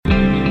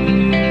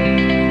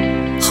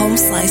Home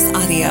Slice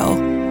Audio.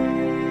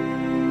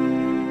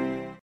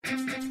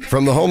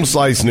 From the Home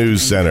Slice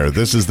News Center,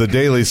 this is the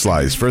Daily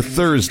Slice for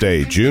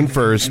Thursday, June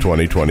 1st,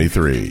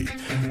 2023.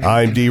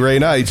 I'm D. Ray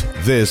Knight.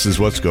 This is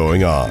what's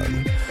going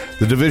on.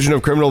 The Division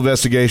of Criminal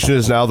Investigation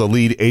is now the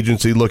lead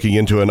agency looking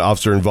into an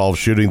officer-involved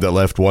shooting that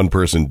left one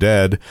person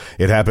dead.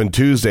 It happened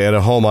Tuesday at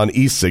a home on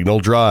East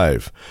Signal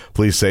Drive.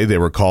 Police say they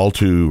were called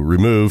to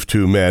remove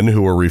two men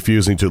who were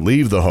refusing to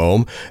leave the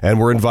home and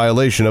were in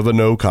violation of a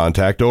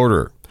no-contact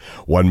order.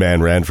 One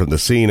man ran from the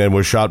scene and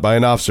was shot by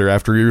an officer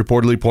after he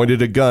reportedly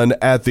pointed a gun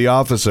at the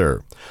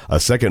officer. A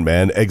second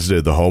man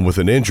exited the home with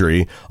an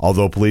injury,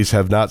 although police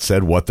have not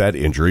said what that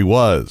injury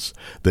was.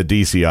 The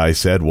DCI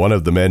said one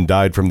of the men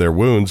died from their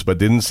wounds, but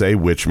didn't say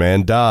which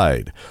man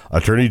died.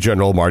 Attorney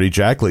General Marty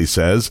Jackley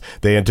says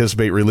they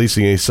anticipate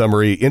releasing a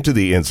summary into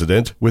the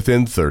incident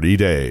within 30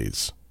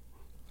 days.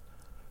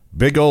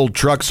 Big old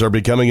trucks are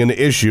becoming an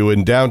issue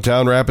in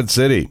downtown Rapid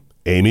City.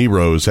 Amy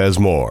Rose has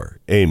more.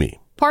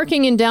 Amy.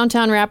 Parking in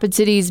downtown Rapid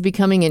City is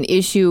becoming an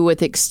issue,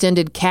 with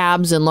extended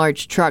cabs and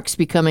large trucks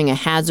becoming a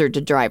hazard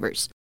to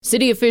drivers.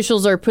 City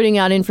officials are putting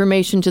out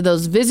information to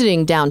those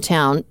visiting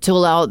downtown to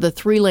allow the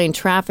three-lane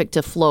traffic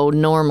to flow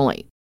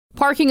normally.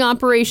 Parking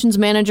operations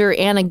manager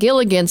Anna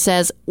Gilligan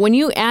says when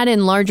you add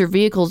in larger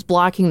vehicles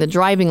blocking the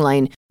driving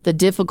lane, the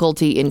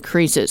difficulty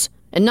increases.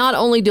 And not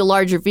only do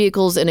larger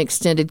vehicles and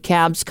extended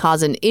cabs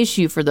cause an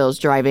issue for those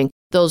driving,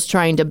 those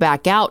trying to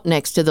back out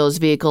next to those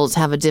vehicles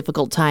have a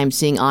difficult time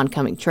seeing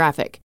oncoming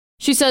traffic.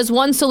 She says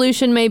one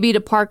solution may be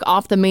to park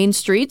off the main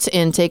streets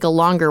and take a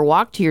longer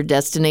walk to your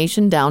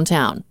destination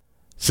downtown.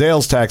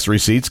 Sales tax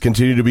receipts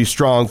continue to be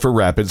strong for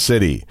Rapid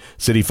City.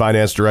 City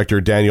Finance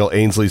Director Daniel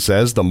Ainsley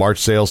says the March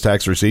sales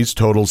tax receipts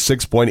totaled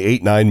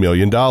 $6.89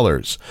 million,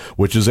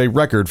 which is a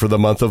record for the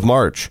month of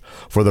March.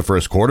 For the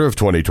first quarter of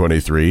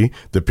 2023,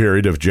 the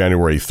period of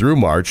January through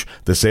March,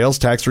 the sales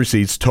tax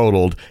receipts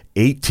totaled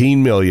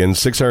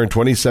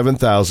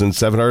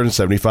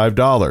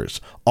 $18,627,775,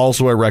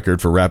 also a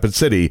record for Rapid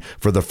City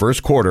for the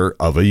first quarter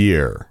of a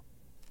year.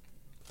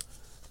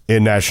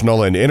 In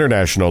national and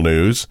international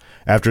news,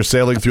 after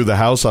sailing through the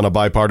House on a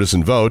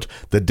bipartisan vote,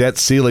 the debt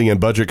ceiling and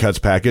budget cuts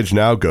package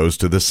now goes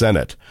to the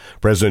Senate.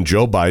 President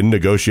Joe Biden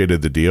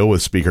negotiated the deal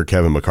with Speaker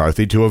Kevin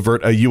McCarthy to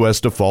avert a U.S.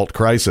 default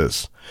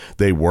crisis.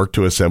 They worked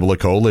to assemble a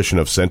coalition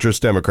of centrist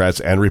Democrats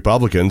and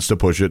Republicans to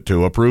push it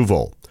to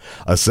approval.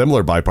 A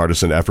similar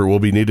bipartisan effort will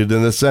be needed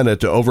in the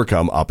Senate to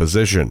overcome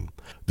opposition.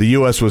 The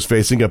U.S. was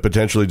facing a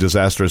potentially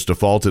disastrous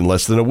default in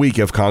less than a week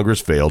if Congress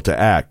failed to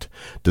act.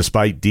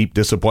 Despite deep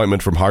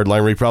disappointment from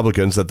hardline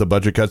Republicans that the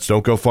budget cuts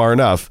don't go far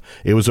enough,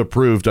 it was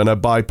approved on a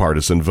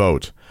bipartisan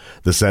vote.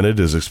 The Senate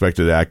is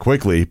expected to act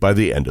quickly by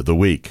the end of the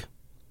week.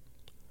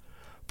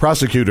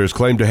 Prosecutors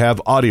claim to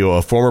have audio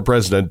of former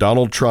President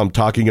Donald Trump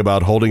talking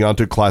about holding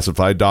onto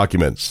classified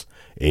documents.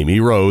 Amy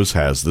Rose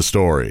has the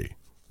story.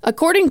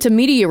 According to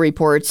media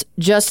reports,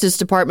 Justice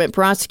Department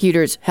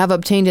prosecutors have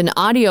obtained an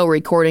audio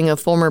recording of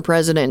former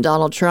President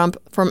Donald Trump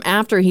from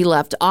after he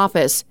left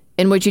office,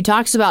 in which he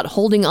talks about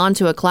holding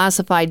onto a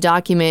classified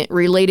document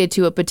related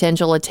to a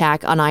potential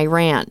attack on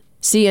Iran.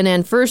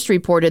 CNN first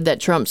reported that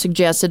Trump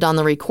suggested on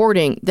the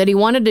recording that he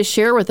wanted to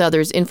share with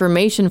others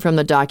information from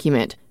the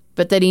document,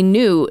 but that he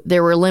knew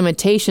there were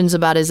limitations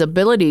about his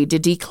ability to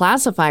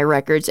declassify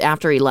records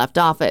after he left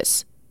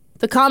office.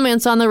 The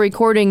comments on the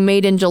recording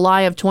made in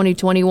July of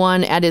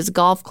 2021 at his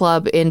golf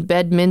club in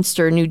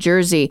Bedminster, New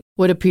Jersey,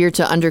 would appear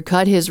to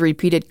undercut his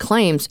repeated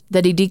claims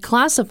that he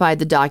declassified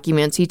the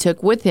documents he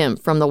took with him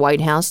from the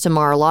White House to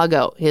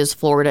Mar-a-Lago, his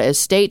Florida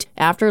estate,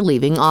 after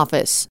leaving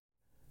office.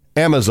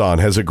 Amazon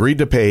has agreed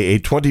to pay a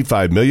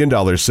 $25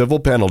 million civil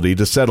penalty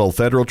to settle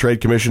Federal Trade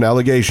Commission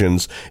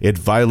allegations it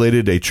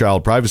violated a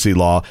child privacy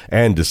law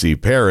and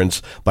deceived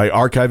parents by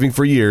archiving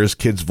for years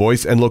kids'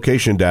 voice and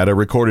location data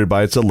recorded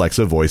by its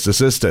Alexa voice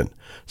assistant.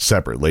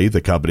 Separately,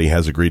 the company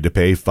has agreed to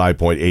pay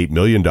 $5.8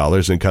 million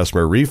in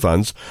customer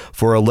refunds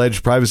for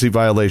alleged privacy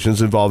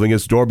violations involving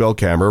its doorbell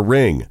camera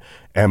Ring.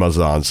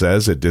 Amazon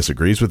says it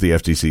disagrees with the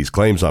FTC's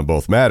claims on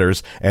both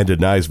matters and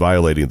denies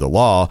violating the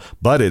law,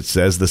 but it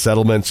says the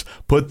settlements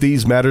put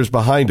these matters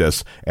behind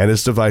us and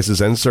its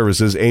devices and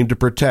services aim to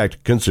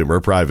protect consumer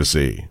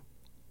privacy.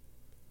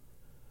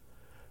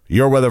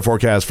 Your weather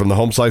forecast from the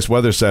Home Slice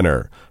Weather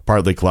Center.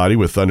 Partly cloudy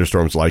with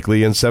thunderstorms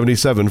likely and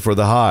 77 for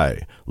the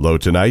high. Low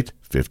tonight,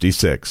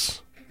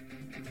 56.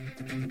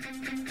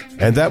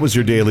 And that was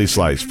your Daily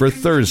Slice for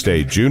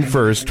Thursday, June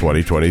 1st,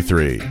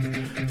 2023.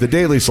 The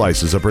Daily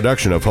Slice is a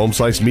production of Home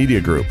Slice Media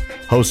Group,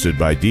 hosted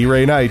by D.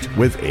 Ray Knight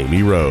with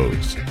Amy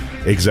Rose.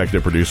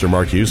 Executive producer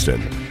Mark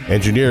Houston.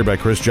 Engineered by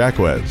Chris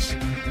Jacquez.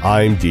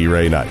 I'm D.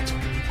 Ray Knight.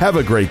 Have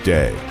a great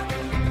day.